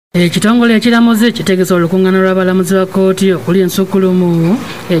Ekitongole ekiramuzi kitegeeza olukungaana lw'abalamuzi ba kkooti okuli ensukkulumu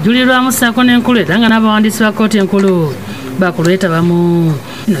ejulirwamu ssaako n'enkulu era nga n'abawandiisi ba kkooti enkulu bakulwetabamu.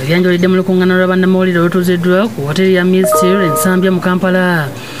 Bino byanjulidde mu lukungaana lwa bannamawulire olutuuziddwa ku wooteeri ya Minisitiri Ensambya mu Kampala.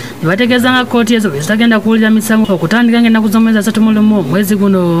 Ne bategeeza nga kkooti ezo bwe zitagenda kuwulira misango okutandika ng'ennaku z'omwezi 31 omwezi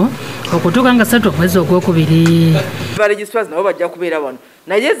guno okutuuka nga 3 omwezi ogwokubiri. Baregistrars nabo bajja kubeera wano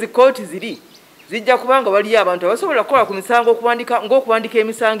naye ezi kkooti ziri zijja kubanga waliyo abantu abasobola kukola ku misango ng'okuwandika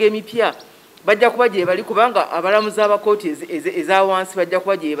emisango emipya bajja kuba gye bali kubanga abalamuzi abakooti eza wansi bajja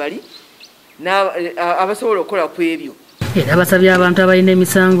kuba gye bali abasobola okukola ku ebyo. Era basabye abantu abalina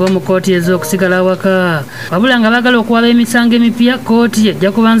emisango mu kkooti ezo okusigala awaka wabula nga baagala okuwaba emisango emipya kkooti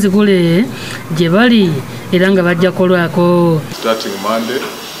ejja kuba nzigule gye bali era nga bajja kukolwako. Starting Monday,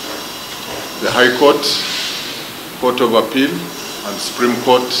 the High Court, Court of Appeal and Supreme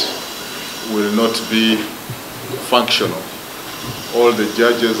Court will not be functional. All the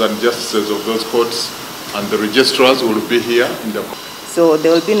judges and justices of those courts and the registrars will be here in the court. So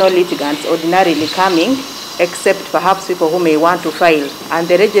there will be no litigants ordinarily coming, except perhaps people who may want to file, and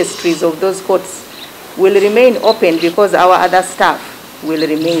the registries of those courts will remain open because our other staff will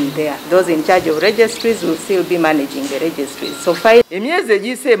remain there. Those in charge of registries will still be managing the registries. So file emyezi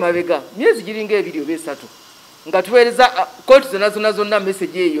egiyise emabega myezi giringa ebiri oba esatu nga tuweereza kkooti zonna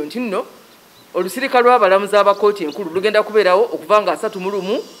message eyo nti nno olusirika lw'abalamuzi abakooti enkulu lugenda kubeerawo okuva nga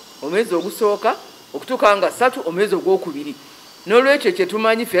 31 omwezi ogusooka okutuuka nga 3 omwezi ogwokubiri. N'olwekyo kye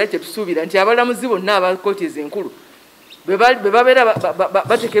tumanyi ffe era kye tusuubira nti abalamuzi bonna abakooti ezenkulu bwe babeera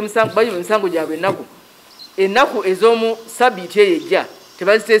bateeka emisango gyabwe ennaku ez'omu sabiiti eyo ejja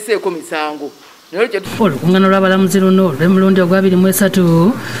tebaziteeseeko misango. Olukungaana lw'abalamuzi luno olw'emulundi ogwa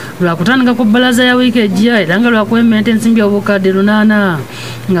 23 lwakutandika ku bbalaza ya wiiki ejja era nga lwakwementa ensimbi obukadde 800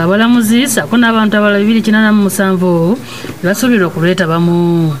 ng'abalamuzi ssaako n'abantu abalala 287 basuubirwa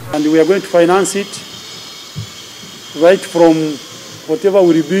okulwetabamu. And we are going to finance it right from whatever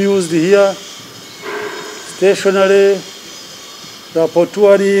will be used here, stationery,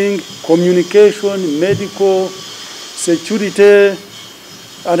 rapporteuring, communication, medical, security,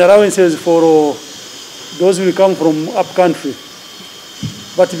 and allowances for those who will come from up country.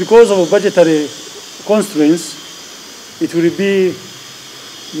 But because of budgetary constraints, it will be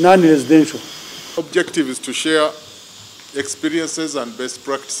non-residential. Objective is to share experiences and best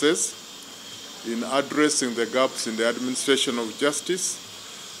practices in addressing the gaps in the administration of justice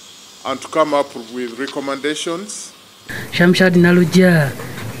and to come up with recommendations. Shamshad Nalujja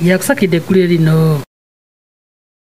yakusakidde eggulu lino.